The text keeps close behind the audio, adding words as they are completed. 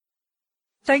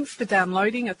Thanks for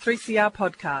downloading a 3CR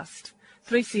podcast.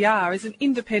 3CR is an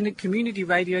independent community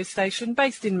radio station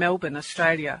based in Melbourne,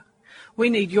 Australia.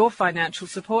 We need your financial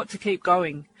support to keep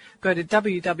going. Go to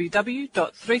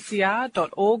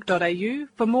www.3cr.org.au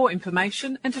for more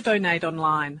information and to donate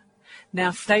online. Now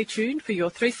stay tuned for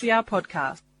your 3CR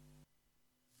podcast.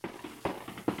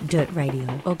 Dirt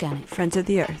radio. Organic. Friends of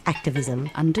the Earth.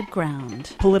 Activism.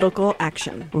 Underground. Political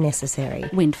action. Necessary.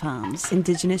 Wind farms.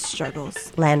 Indigenous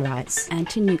struggles. Land rights.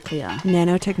 Anti-nuclear.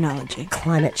 Nanotechnology.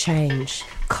 Climate change.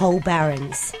 Coal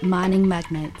barons. Mining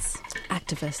magnates.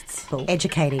 Activists.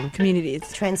 Educating.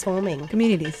 Communities. Transforming.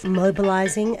 Communities.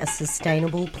 Mobilising a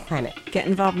sustainable planet. Get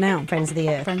involved now. Friends of the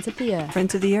Earth. Friends of the Earth.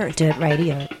 Friends of the Earth. Dirt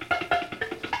radio.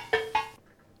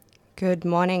 Good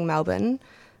morning, Melbourne,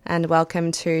 and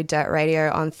welcome to Dirt Radio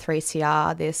on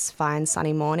 3CR this fine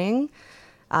sunny morning.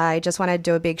 I just want to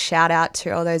do a big shout out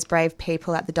to all those brave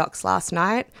people at the docks last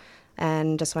night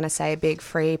and just want to say a big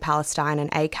free Palestine and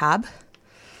ACAB.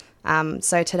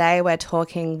 So today we're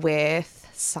talking with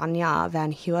Sanja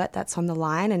Van Huet, that's on the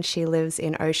line, and she lives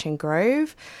in Ocean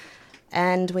Grove.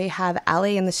 And we have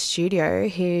Ali in the studio,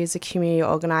 who's a community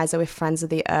organiser with Friends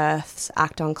of the Earth's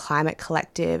Act on Climate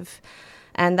Collective.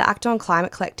 And the Act on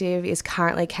Climate Collective is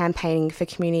currently campaigning for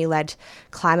community-led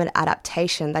climate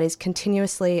adaptation that is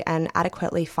continuously and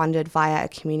adequately funded via a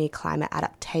community climate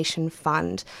adaptation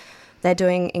fund. They're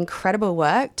doing incredible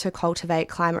work to cultivate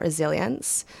climate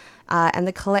resilience, and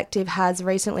the collective has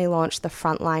recently launched the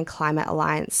Frontline Climate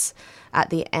Alliance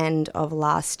at the end of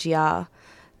last year.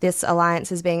 This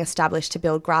alliance is being established to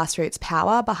build grassroots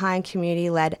power behind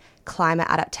community-led climate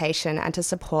adaptation and to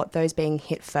support those being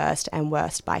hit first and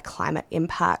worst by climate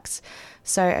impacts.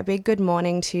 So a big good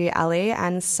morning to you, Ali.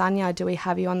 And Sanja, do we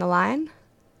have you on the line?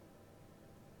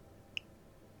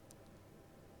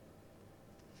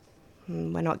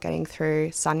 We're not getting through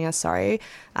Sanja, sorry.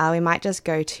 We might just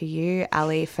go to you,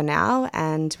 Ali, for now,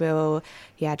 and we'll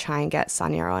try and get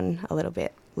Sanja on a little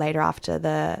bit later after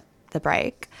the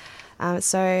break.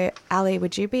 So, Ali,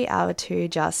 would you be able to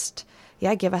just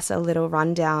give us a little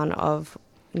rundown of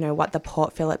what the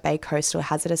Port Phillip Bay Coastal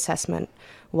Hazard Assessment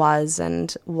was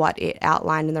and what it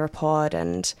outlined in the report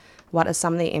and what are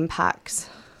some of the impacts?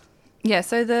 Yeah,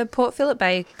 so the Port Phillip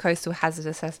Bay Coastal Hazard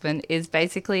Assessment is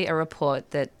basically a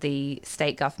report that the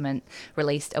state government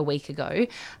released a week ago,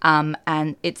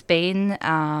 and it's been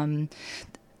quite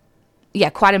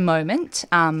a moment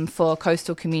for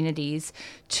coastal communities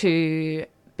to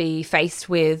be faced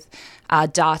with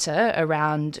data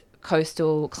around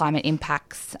coastal climate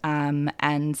impacts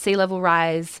and sea level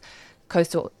rise,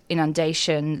 coastal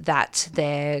inundation that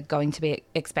they're going to be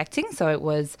expecting. So it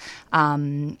was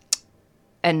a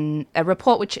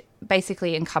report which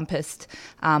basically encompassed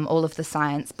all of the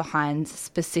science behind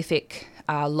specific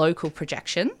local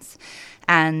projections.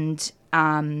 And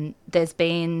there's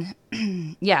been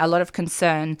a lot of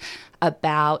concern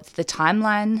about the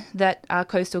timeline that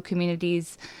coastal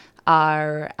communities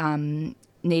are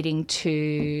needing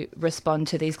to respond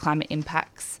to these climate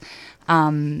impacts,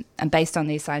 and based on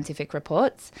these scientific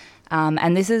reports.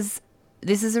 And this is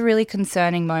a really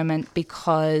concerning moment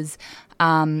because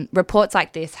reports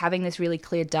like this, having this really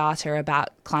clear data about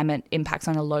climate impacts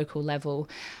on a local level,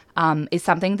 is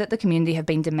something that the community have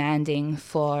been demanding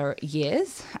for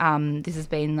years. This has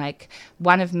been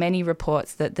one of many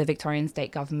reports that the Victorian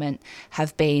state government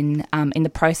have been in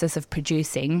the process of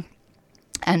producing.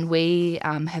 And we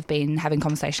have been having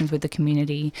conversations with the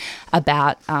community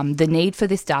about the need for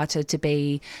this data to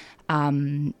be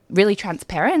really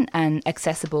transparent and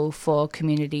accessible for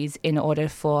communities in order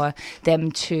for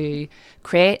them to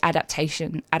create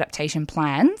adaptation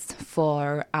plans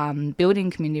for building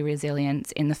community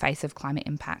resilience in the face of climate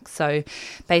impacts. So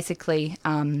basically,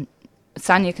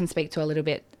 Sanja can speak to a little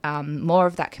bit more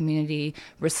of that community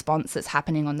response that's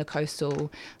happening on the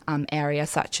coastal area,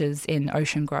 such as in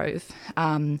Ocean Grove.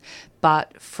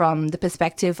 But from the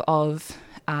perspective of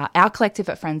our collective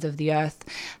at Friends of the Earth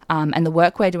and the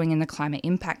work we're doing in the climate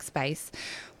impact space,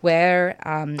 we're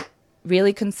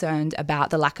really concerned about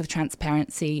the lack of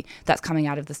transparency that's coming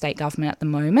out of the state government at the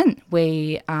moment.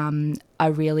 We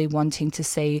are really wanting to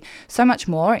see so much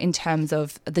more in terms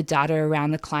of the data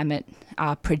around the climate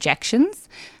projections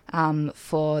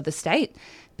for the state,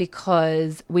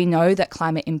 because we know that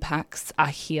climate impacts are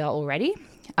here already,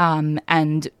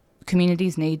 and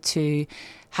communities need to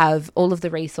have all of the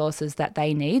resources that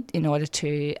they need in order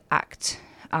to act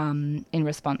in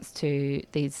response to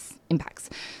these impacts.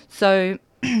 So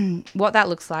what that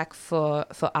looks like for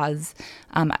us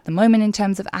at the moment in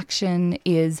terms of action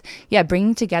is,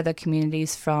 bringing together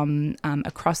communities from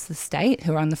across the state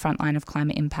who are on the front line of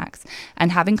climate impacts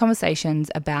and having conversations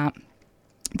about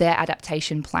their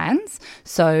adaptation plans.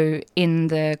 So in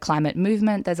the climate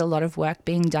movement, there's a lot of work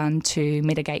being done to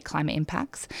mitigate climate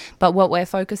impacts. But what we're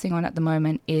focusing on at the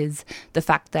moment is the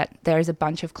fact that there is a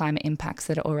bunch of climate impacts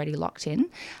that are already locked in.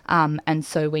 And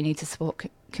so we need to support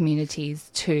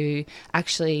communities to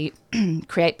actually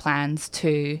create plans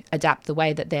to adapt the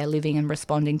way that they're living and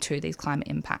responding to these climate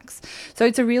impacts. So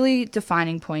it's a really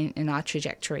defining point in our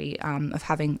trajectory of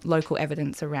having local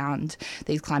evidence around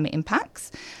these climate impacts.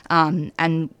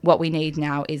 And what we need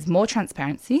now is more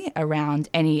transparency around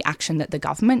any action that the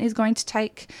government is going to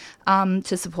take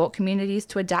to support communities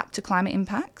to adapt to climate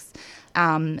impacts.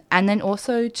 And then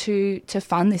also to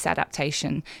fund this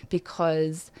adaptation,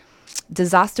 because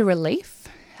disaster relief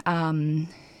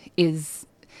is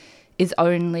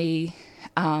only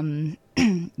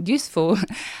useful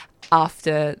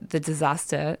after the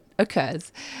disaster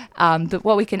occurs. But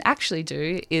what we can actually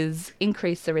do is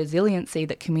increase the resiliency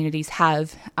that communities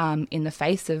have in the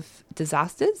face of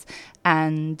disasters,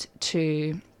 and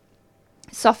to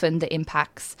soften the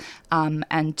impacts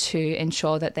and to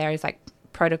ensure that there is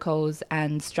protocols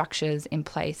and structures in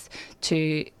place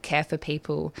to care for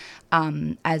people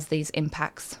as these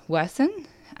impacts worsen.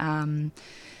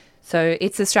 So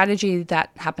it's a strategy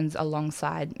that happens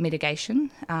alongside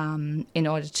mitigation in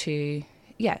order to,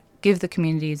 give the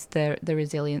communities the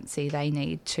resiliency they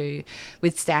need to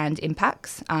withstand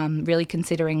impacts, really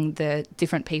considering the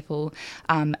different people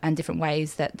and different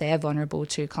ways that they're vulnerable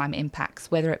to climate impacts,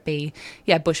 whether it be,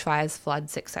 bushfires,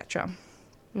 floods, etc.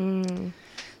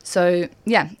 So,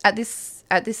 at this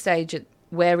stage,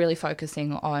 we're really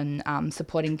focusing on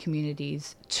supporting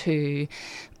communities to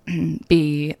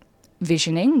be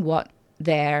visioning what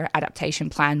their adaptation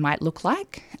plan might look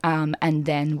like, and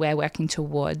then we're working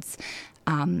towards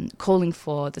calling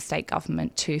for the state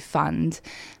government to fund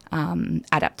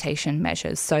adaptation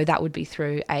measures. So that would be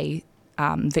through a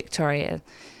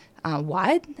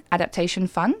Victoria-wide adaptation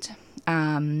fund,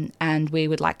 and we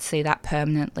would like to see that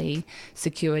permanently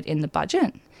secured in the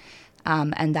budget.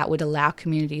 And that would allow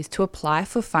communities to apply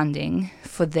for funding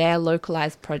for their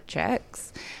localised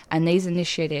projects. And these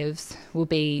initiatives will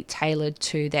be tailored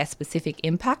to their specific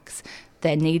impacts,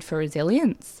 their need for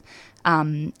resilience,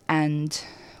 and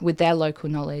with their local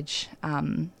knowledge,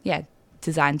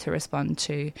 designed to respond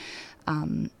to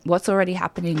what's already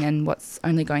happening and what's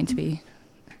only going to be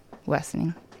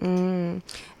worsening. And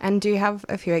do you have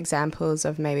a few examples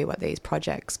of maybe what these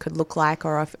projects could look like,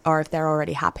 or if they're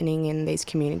already happening in these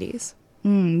communities?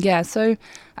 So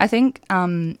I think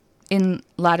in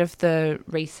light of the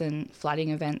recent flooding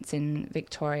events in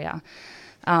Victoria,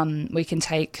 we can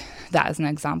take that as an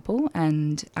example,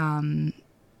 and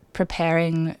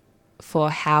preparing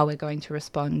for how we're going to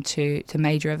respond to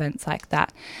major events like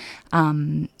that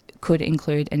could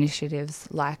include initiatives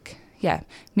like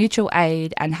mutual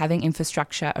aid and having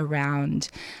infrastructure around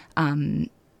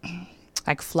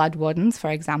like flood wardens, for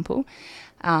example,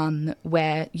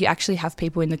 where you actually have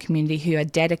people in the community who are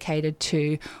dedicated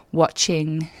to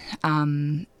watching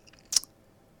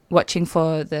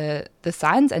for the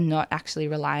signs, and not actually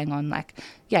relying on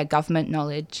government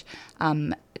knowledge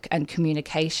and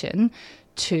communication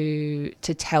to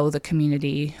tell the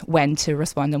community when to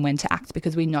respond and when to act,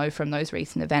 because we know from those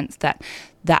recent events that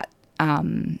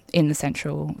in the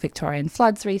central Victorian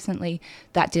floods recently,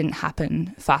 that didn't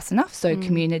happen fast enough. So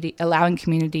allowing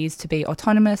communities to be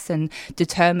autonomous and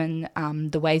determine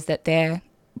the ways that they're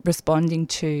responding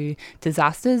to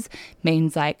disasters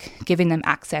means giving them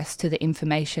access to the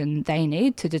information they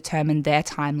need to determine their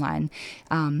timeline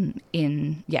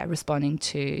in responding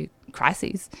to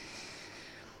crises.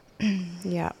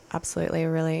 Yeah, absolutely.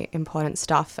 Really important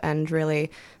stuff, and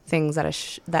really things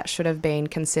that should have been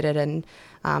considered and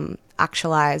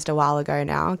actualized a while ago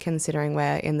now, considering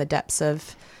we're in the depths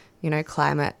of,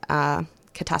 climate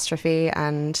catastrophe,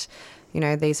 and,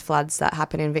 these floods that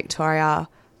happen in Victoria.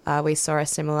 We saw a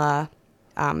similar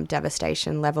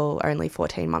devastation level only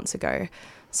 14 months ago.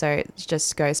 So it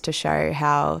just goes to show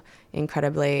how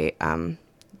incredibly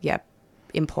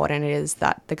important it is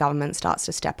that the government starts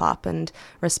to step up and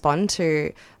respond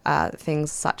to things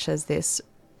such as this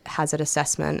hazard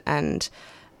assessment, and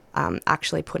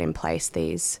actually put in place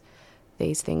these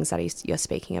things that you're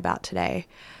speaking about today.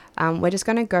 We're just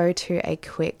going to go to a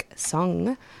quick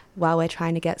song while we're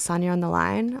trying to get Sanja on the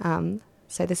line.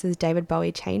 So this is David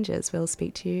Bowie, Changes. We'll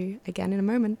speak to you again in a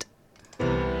moment.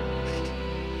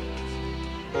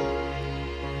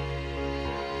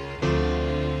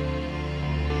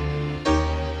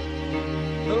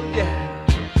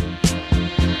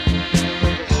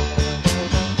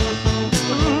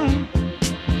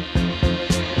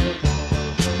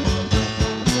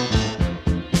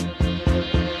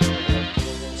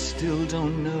 Still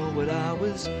don't know know what I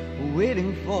was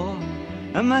waiting for,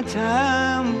 and my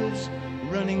time was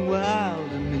running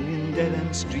wild, a million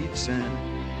dead-end streets,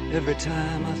 and every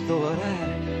time I thought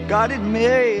I got it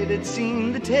made, it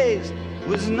seemed the taste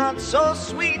was not so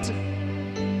sweet.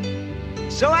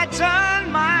 So I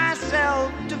turned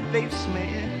myself to face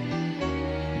me,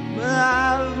 but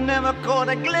I've never caught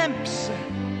a glimpse of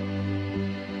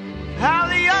how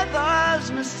the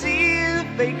others must see the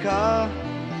faker.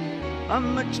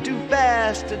 I'm much too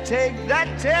fast to take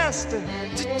that test.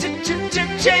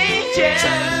 Changes.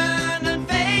 Turn and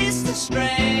face the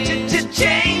strain.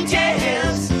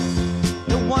 Changes.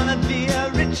 Don't wanna be a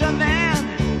richer man.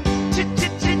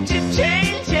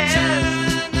 Changes.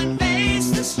 Turn and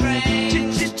face the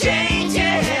strain.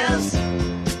 Changes.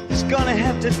 It's gonna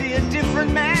have to be a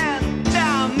different man.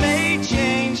 Time may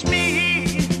change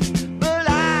me, but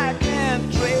I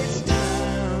can't trace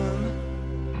time.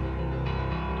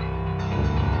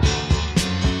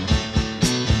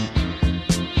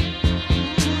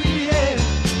 Ooh, yeah.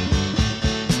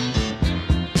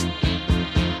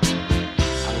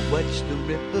 I watch the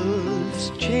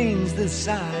ripples change the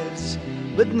size,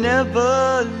 but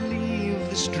never leave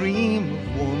the stream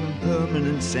of warm and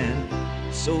permanent sand.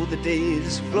 So the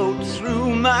days float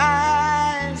through my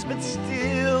eyes, but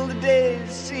still the days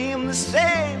seem the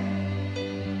same.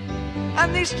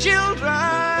 And these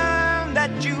children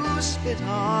that you spit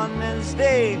on as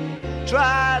they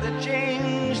try to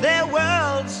change their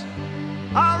worlds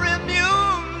are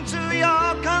immune to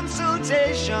your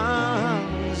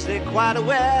consultations. They're quite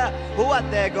aware of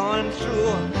what they're going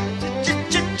through.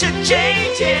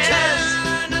 Changes.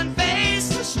 Turn and face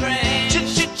the strain.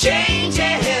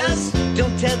 Changes.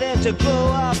 Don't tell them to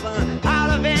grow up out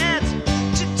of it.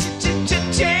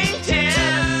 Changes.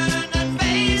 Turn and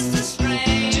face the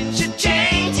strain.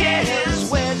 Changes.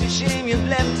 Where's your shame? You've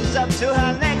left us up to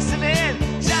our next event.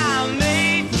 Time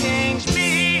may change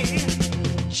me.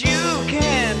 You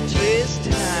can't trace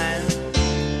time.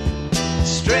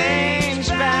 Strange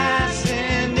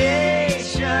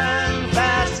fascination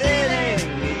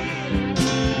fascinating me.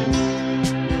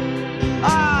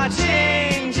 Our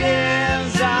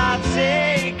changes are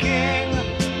taking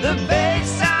the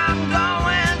pace I'm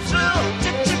going through.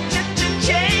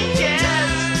 Changes.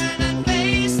 Turn and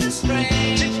face the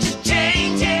strain.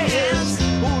 Changes.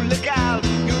 Ooh, look out,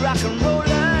 you rock and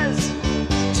rollers.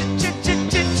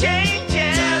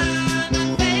 Changes. Turn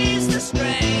and face the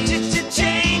strain.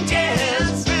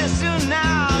 Changes. Pretty soon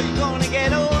now you're gonna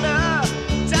get older.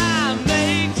 Time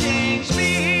may change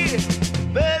me,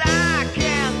 but I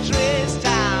can't trace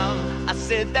time. I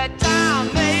said that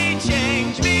time may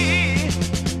change me,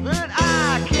 but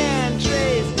I can't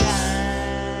trace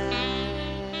time.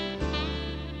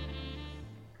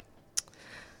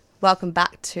 Welcome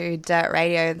back to Dirt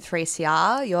Radio and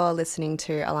 3CR. You're listening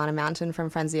to Alana Mountain from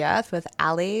Friends of the Earth with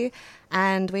Ali,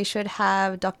 and we should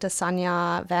have Dr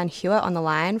Sanja Van Huet on the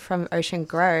line from Ocean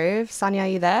Grove. Sanja, are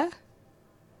you there?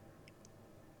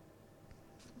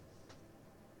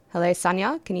 Hello,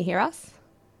 Sanja, can you hear us?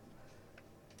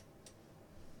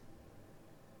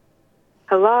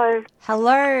 Hello.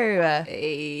 Hello.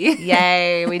 Hey.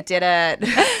 Yay, we did it.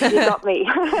 You got me.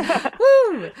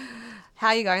 Woo! How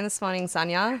are you going this morning,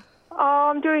 Sanja? Oh,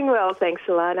 I'm doing well, thanks,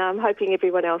 Alana. I'm hoping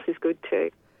everyone else is good too.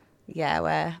 Yeah,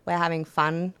 we're having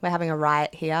fun. We're having a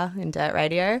riot here in Dirt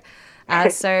Radio.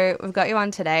 So we've got you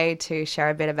on today to share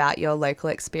a bit about your local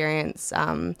experience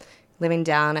living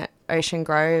down at Ocean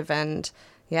Grove and,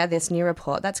 yeah, this new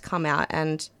report that's come out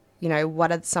and, you know,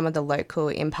 what are some of the local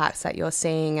impacts that you're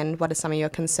seeing and what are some of your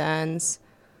concerns?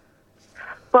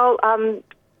 Well,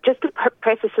 just to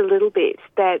preface a little bit,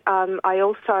 that I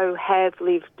also have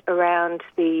lived around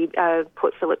the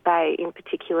Port Phillip Bay, in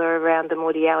particular around the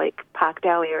Mordialloc,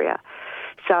 Parkdale area.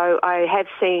 So I have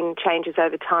seen changes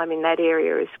over time in that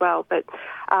area as well. But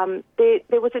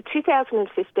there was a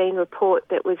 2015 report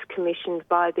that was commissioned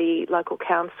by the local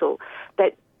council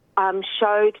that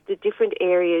showed the different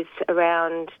areas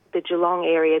around the Geelong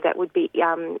area that would be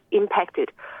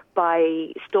impacted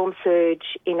by storm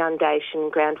surge, inundation,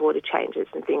 groundwater changes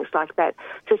and things like that.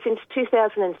 So since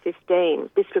 2015,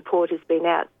 this report has been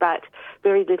out, but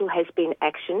very little has been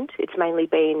actioned. It's mainly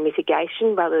been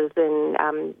mitigation rather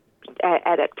than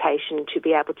adaptation to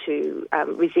be able to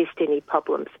resist any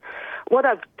problems. What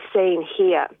I've seen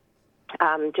here,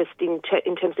 just in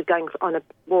terms of going on a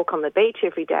walk on the beach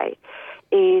every day,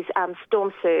 is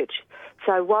storm surge.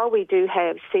 So while we do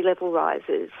have sea level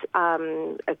rises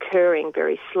occurring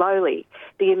very slowly,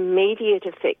 the immediate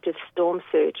effect of storm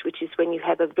surge, which is when you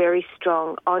have a very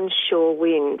strong onshore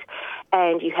wind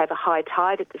and you have a high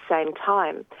tide at the same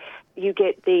time, you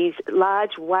get these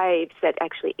large waves that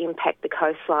actually impact the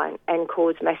coastline and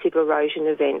cause massive erosion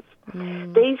events.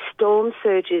 These storm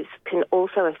surges can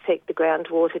also affect the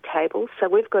groundwater table. So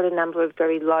we've got a number of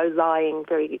very low-lying,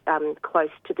 very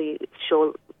close to the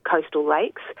shore coastal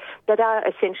lakes that are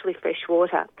essentially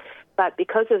freshwater. But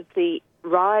because of the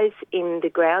rise in the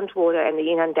groundwater and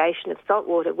the inundation of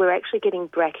saltwater, we're actually getting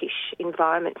brackish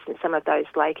environments in some of those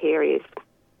lake areas.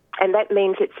 And that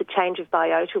means it's a change of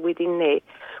biota within there,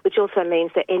 which also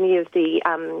means that any of the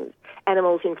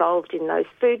animals involved in those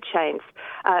food chains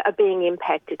are being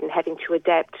impacted and having to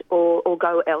adapt or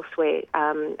go elsewhere.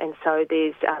 And so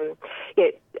there's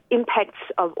impacts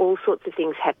of all sorts of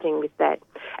things happening with that.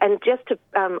 And just to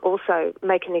also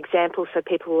make an example so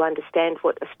people will understand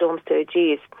what a storm surge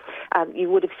is, you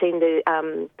would have seen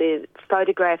the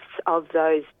photographs of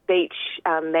those beach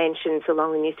mansions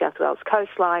along the New South Wales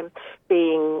coastline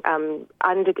being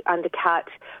undercut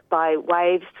by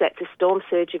waves. That's a storm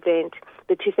surge event.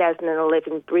 The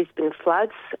 2011 Brisbane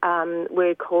floods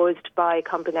were caused by a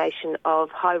combination of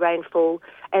high rainfall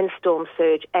and storm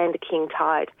surge and a king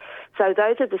tide. So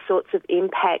those are the sorts of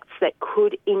impacts that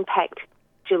could impact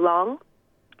Geelong,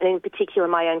 and in particular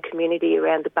my own community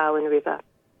around the Bowen River.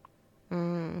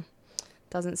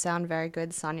 Doesn't sound very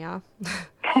good, Sanja.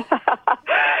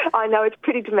 I know, it's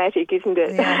pretty dramatic, isn't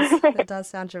it? Yes, it does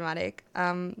sound dramatic. So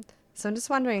I'm just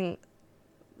wondering,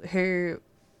 who,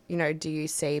 do you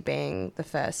see being the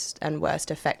first and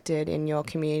worst affected in your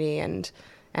community and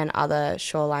other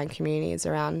shoreline communities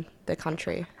around the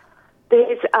country?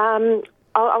 There's,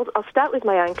 I'll start with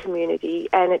my own community,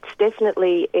 and it's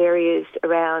definitely areas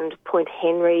around Point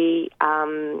Henry,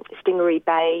 Stingaree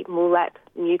Bay, Moolap,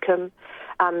 Newcombe,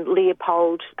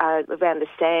 Leopold, around the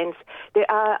Sands. There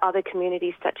are other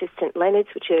communities such as St Leonard's,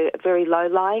 which are very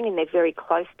low-lying and they're very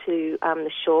close to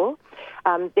the shore.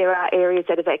 There are areas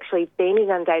that have actually been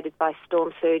inundated by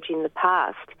storm surge in the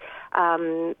past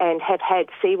and have had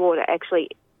seawater actually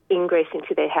ingress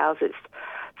into their houses.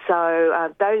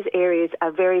 So those areas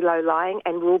are very low-lying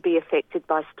and will be affected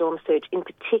by storm surge. In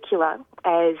particular,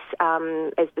 as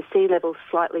the sea levels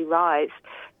slightly rise,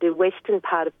 the western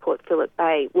part of Port Phillip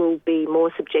Bay will be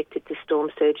more subjected to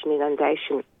storm surge and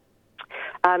inundation.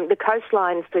 The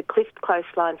coastlines, the cliff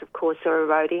coastlines, of course, are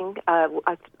eroding.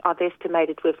 I've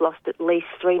estimated we've lost at least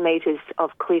 3 metres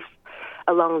of cliff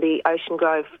along the Ocean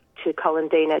Grove to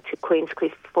Colandina to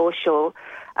Queenscliff foreshore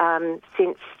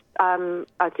since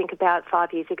I think about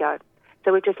 5 years ago.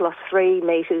 So we've just lost 3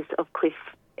 metres of cliff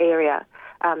area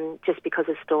just because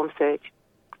of storm surge.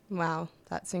 Wow,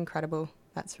 that's incredible.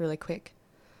 That's really quick.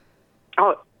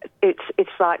 Oh, it's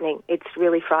frightening. It's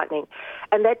really frightening.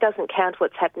 And that doesn't count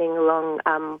what's happening along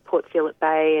Port Phillip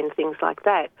Bay and things like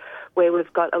that, where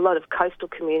we've got a lot of coastal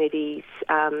communities.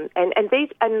 And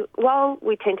while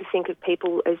we tend to think of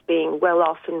people as being well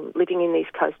off and living in these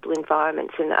coastal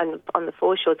environments and on the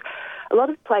foreshores, a lot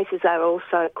of places are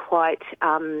also quite,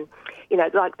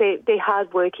 like they're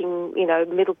hard-working,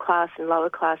 middle-class and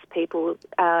lower-class people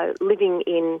living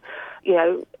in,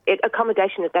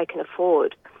 accommodation that they can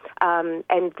afford.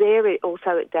 And they're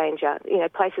also at danger.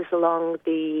 Places along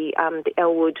the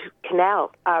Elwood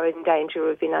Canal are in danger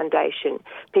of inundation.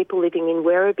 People living in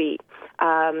Werribee,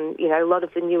 a lot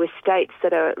of the new estates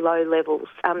that are at low levels.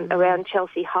 Around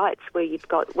Chelsea Heights, where you've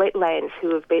got wetlands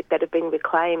that have been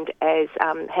reclaimed as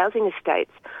housing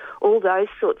estates. All those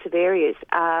sorts of areas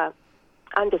are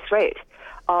under threat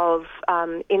of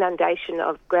inundation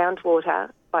of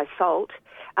groundwater by salt,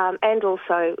 and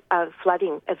also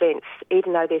flooding events,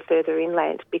 even though they're further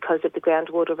inland because of the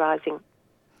groundwater rising.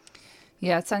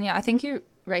 Yeah, Sanja, I think you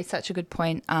raised such a good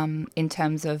point in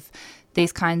terms of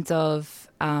these kinds of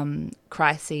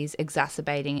crises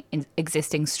exacerbating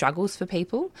existing struggles for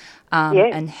people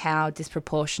and how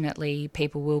disproportionately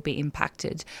people will be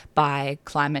impacted by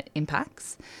climate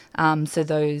impacts. So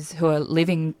those who are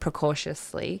living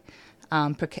precariously,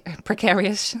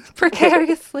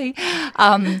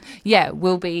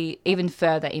 will be even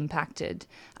further impacted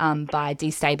by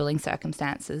destabling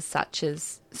circumstances such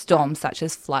as storms, such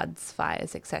as floods,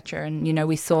 fires, etc. And,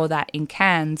 we saw that in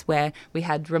Cairns where we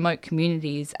had remote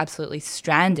communities absolutely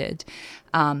stranded,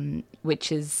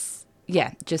 which is,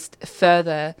 just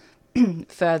further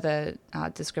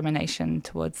discrimination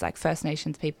towards like First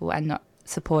Nations people and not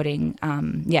supporting,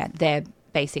 their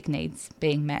basic needs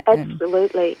being met.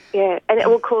 Absolutely, yeah. And it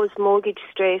will cause mortgage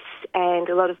stress, and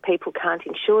a lot of people can't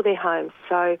insure their homes.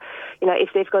 So, if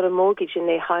they've got a mortgage and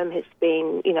their home has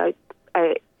been,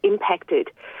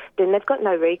 impacted, then they've got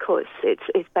no recourse.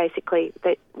 It's basically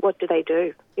that. What do they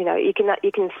do? You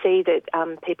can see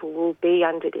that people will be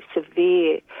under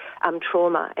severe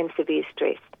trauma and severe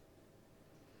stress.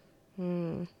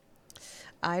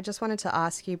 I just wanted to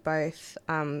ask you both,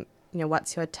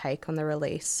 what's your take on the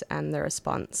release and the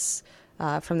response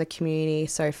from the community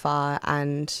so far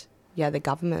and, the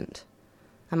government?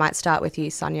 I might start with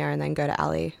you, Sanja, and then go to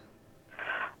Ali.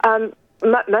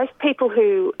 Most people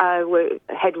who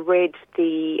had read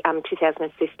the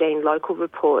 2015 local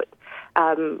report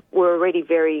were already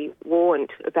very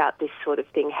warned about this sort of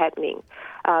thing happening.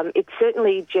 It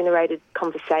certainly generated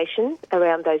conversation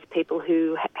around those people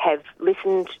who have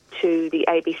listened to the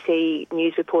ABC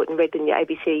news report and read the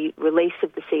ABC release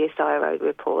of the CSIRO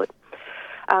report.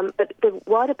 But the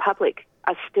wider public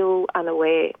are still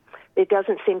unaware. There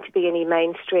doesn't seem to be any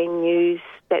mainstream news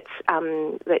that's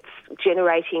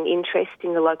generating interest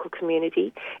in the local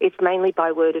community. It's mainly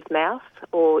by word of mouth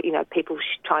or, people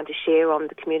trying to share on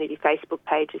the community Facebook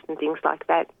pages and things like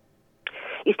that.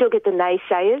 You still get the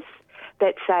naysayers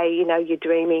that say, you're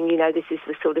dreaming, this is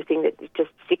the sort of thing that's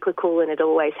just cyclical and it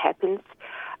always happens.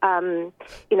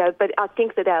 But I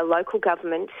think that our local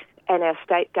government and our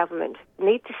state government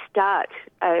need to start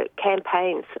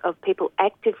campaigns of people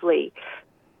actively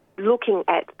looking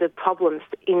at the problems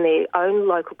in their own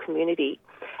local community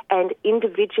and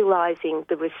individualising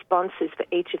the responses for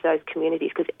each of those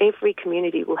communities, because every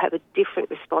community will have a different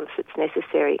response that's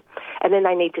necessary, and then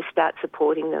they need to start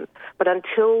supporting them. But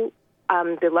until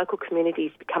the local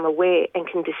communities become aware and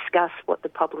can discuss what the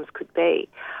problems could be,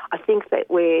 I think that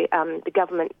the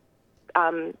government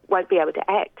won't be able to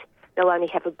act. They'll only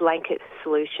have a blanket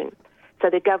solution. So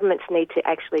the governments need to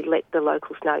actually let the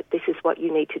locals know, this is what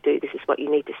you need to do, this is what you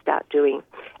need to start doing,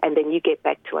 and then you get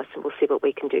back to us and we'll see what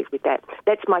we can do with that.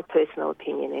 That's my personal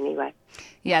opinion anyway.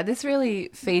 Yeah, this really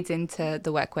feeds into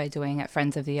the work we're doing at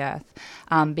Friends of the Earth,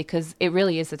 because it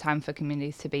really is the time for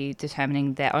communities to be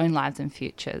determining their own lives and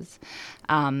futures.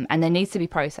 And there needs to be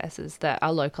processes that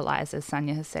are localised, as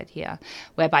Sanja has said here,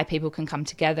 whereby people can come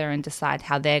together and decide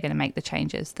how they're going to make the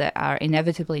changes that are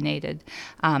inevitably needed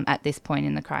at this point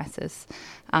in the crisis,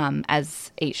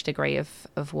 as each degree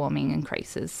of warming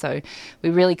increases. So we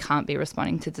really can't be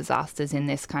responding to disasters in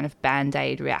this kind of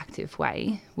band-aid reactive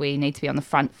way. We need to be on the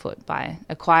front foot by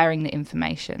acquiring the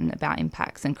information about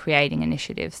impacts and creating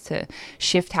initiatives to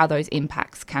shift how those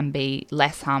impacts can be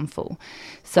less harmful.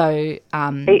 So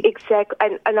exactly,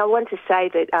 and I want to say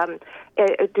that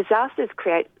disasters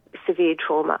create severe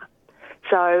trauma.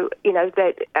 So,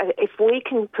 that if we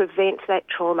can prevent that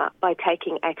trauma by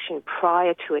taking action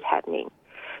prior to it happening,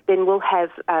 then we'll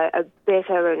have a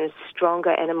better and a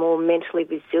stronger and a more mentally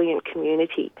resilient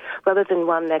community, rather than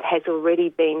one that has already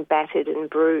been battered and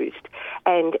bruised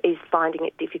and is finding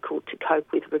it difficult to cope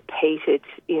with repeated,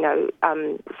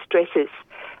 stresses.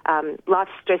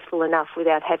 Life's stressful enough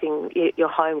without having your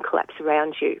home collapse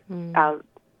around you,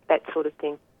 that sort of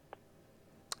thing.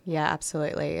 Yeah,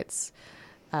 absolutely. It's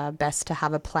best to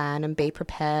have a plan and be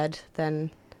prepared than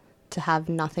to have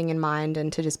nothing in mind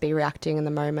and to just be reacting in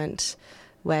the moment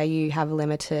where you have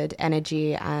limited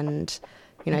energy and,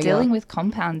 dealing with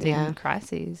compounding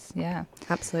crises. Yeah,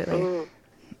 absolutely.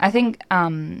 I think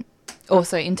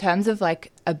also in terms of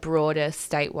like a broader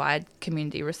statewide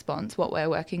community response, what we're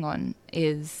working on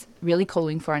is really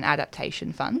calling for an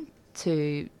adaptation fund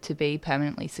to be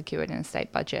permanently secured in a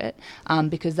state budget,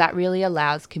 because that really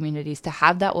allows communities to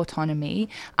have that autonomy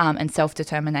and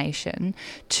self-determination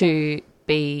to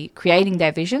be creating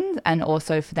their visions and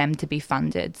also for them to be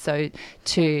funded. So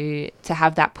to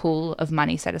have that pool of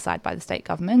money set aside by the state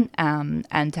government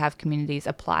and to have communities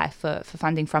apply for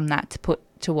funding from that to put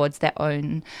towards their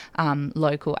own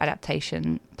local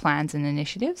adaptation plans and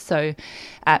initiatives. So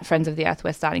at Friends of the Earth,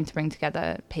 we're starting to bring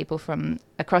together people from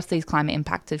across these climate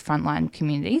impacted frontline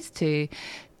communities to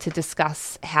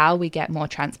discuss how we get more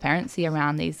transparency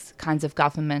around these kinds of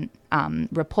government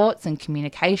reports and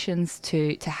communications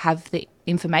to have the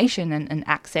information and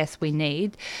access we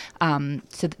need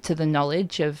to the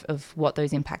knowledge of what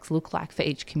those impacts look like for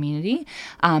each community,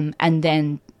 and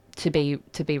then to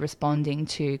be responding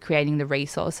to creating the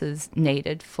resources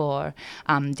needed for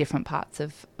different parts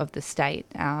of the state.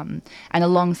 And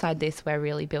alongside this, we're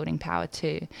really building power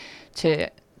to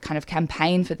kind of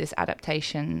campaign for this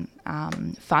adaptation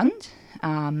fund,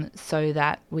 so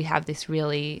that we have this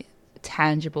really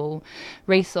tangible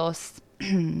resource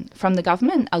from the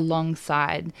government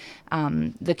alongside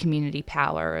the community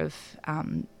power of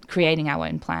creating our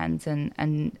own plans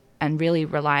and really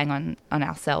relying on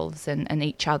ourselves and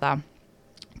each other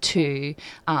to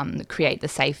create the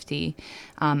safety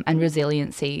and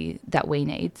resiliency that we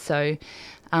need. So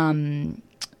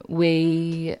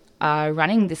we are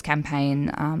running this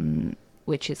campaign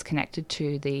which is connected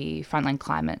to the Frontline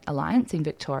Climate Alliance in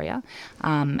Victoria.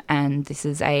 And this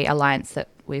is a alliance that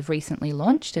we've recently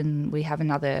launched, and we have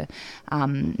another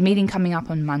meeting coming up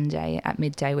on Monday at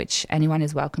midday, which anyone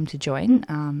is welcome to join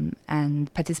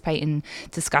and participate in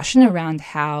discussion around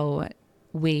how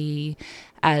we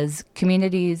as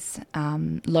communities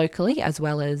locally as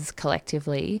well as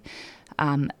collectively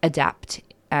adapt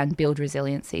and build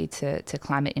resiliency to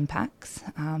climate impacts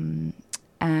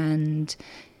and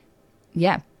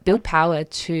build power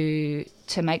to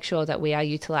make sure that we are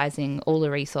utilising all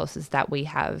the resources that we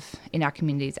have in our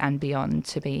communities and beyond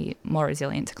to be more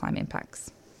resilient to climate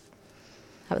impacts.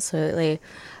 Absolutely.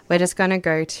 We're just going to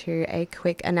go to a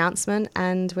quick announcement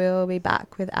and we'll be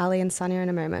back with Ali and Sanja in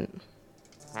a moment.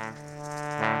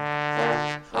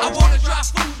 I want to drop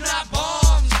food, not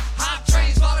bombs. Hot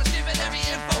trains, volunteer at every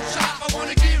info shop. I want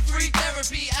to give free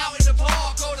therapy out in the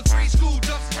park. Go to free school,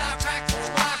 dumps and time practice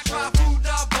rock. Drop food,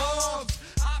 not bombs.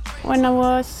 When I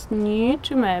was new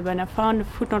to Melbourne, I found a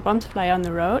Food Not Bombs flyer on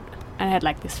the road, and I had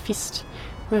like this fist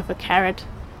with a carrot,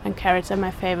 and carrots are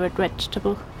my favorite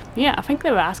vegetable. Yeah, I think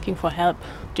they were asking for help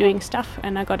doing stuff,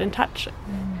 and I got in touch.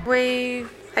 We,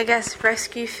 I guess,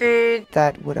 rescue food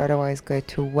that would otherwise go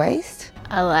to waste.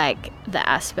 I like the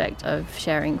aspect of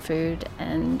sharing food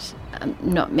and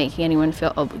not making anyone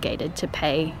feel obligated to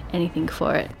pay anything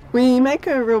for it. We make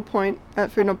a real point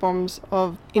at Food Not Bombs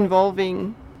of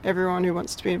involving everyone who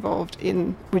wants to be involved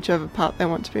in whichever part they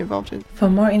want to be involved in. For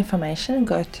more information,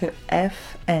 go to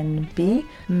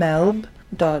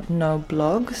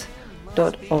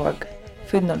fnbmelb.noblogs.org.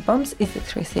 Food Not Bombs is a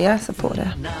 3CR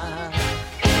supporter.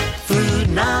 Food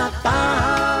Not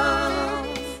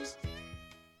Bombs.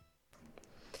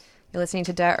 You're listening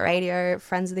to Dirt Radio,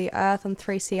 Friends of the Earth on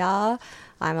 3CR.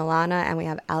 I'm Alana and we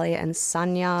have Ali and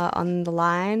Sanja on the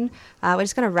line. We're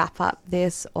just going to wrap up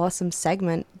this awesome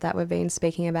segment that we've been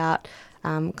speaking about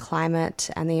climate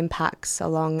and the impacts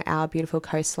along our beautiful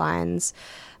coastlines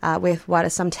with what are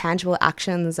some tangible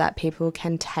actions that people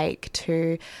can take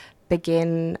to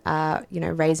begin,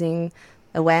 raising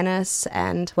awareness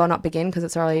and, well, not begin because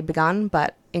it's already begun,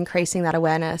 but increasing that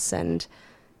awareness and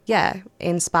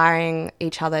inspiring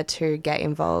each other to get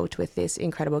involved with this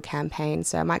incredible campaign.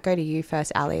 So I might go to you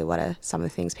first, Ali. What are some of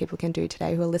the things people can do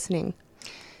today who are listening?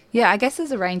 Yeah, I guess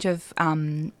there's a range of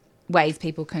ways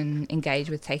people can engage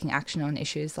with taking action on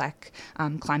issues like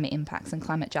climate impacts and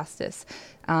climate justice.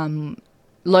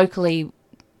 Locally,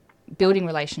 building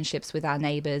relationships with our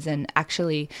neighbours and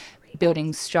actually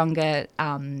building stronger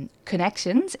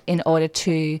connections in order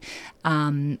to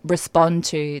respond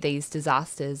to these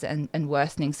disasters and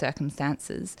worsening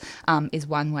circumstances is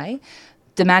one way.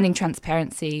 Demanding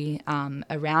transparency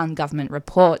around government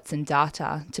reports and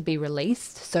data to be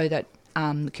released so that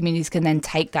communities can then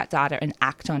take that data and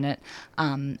act on it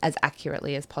as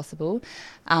accurately as possible.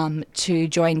 To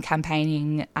join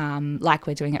campaigning like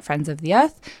we're doing at Friends of the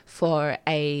Earth for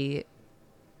a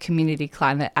Community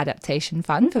Climate Adaptation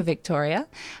Fund for Victoria,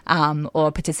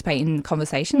 or participate in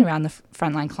conversation around the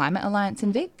Frontline Climate Alliance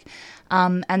in Vic.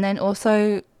 And then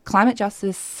also climate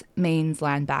justice means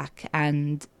land back,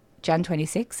 and Jan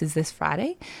 26 is this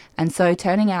Friday. And so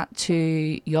turning out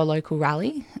to your local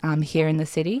rally here in the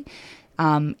city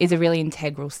is a really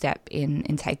integral step in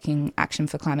taking action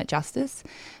for climate justice.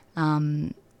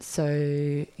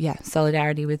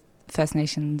 Solidarity with First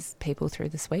Nations people through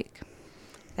this week.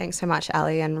 Thanks so much,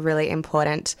 Ali, and really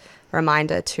important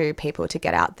reminder to people to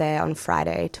get out there on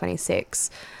Friday, 26.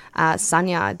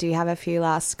 Sanja, do you have a few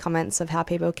last comments of how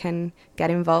people can get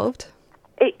involved?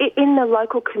 In the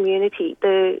local community,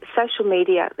 the social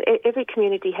media, every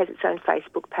community has its own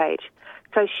Facebook page.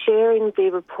 So sharing the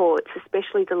reports,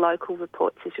 especially the local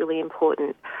reports, is really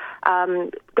important.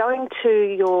 Going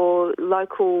to your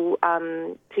local,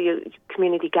 to your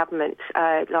community government,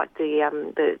 like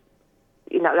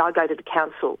I go to the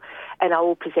council and I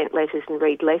will present letters and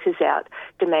read letters out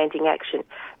demanding action.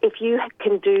 If you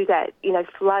can do that,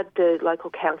 flood the local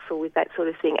council with that sort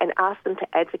of thing and ask them to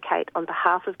advocate on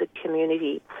behalf of the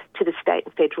community to the state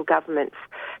and federal governments,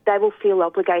 they will feel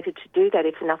obligated to do that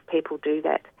if enough people do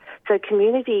that. So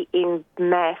community in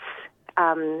mass,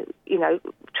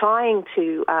 trying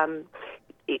to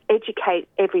educate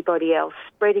everybody else,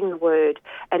 spreading the word,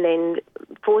 and then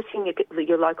forcing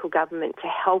your local government to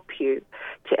help you,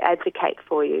 to advocate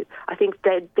for you. I think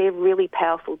they're really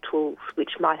powerful tools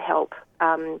which might help,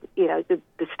 the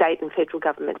state and federal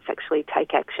governments actually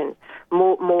take action,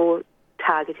 more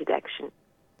targeted action.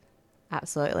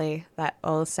 Absolutely. That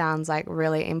all sounds like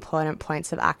really important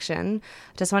points of action.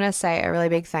 I just want to say a really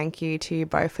big thank you to you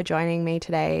both for joining me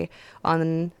today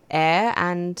on air,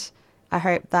 and I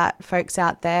hope that folks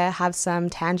out there have some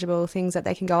tangible things that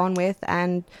they can go on with,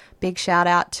 and big shout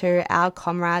out to our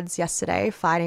comrades yesterday fighting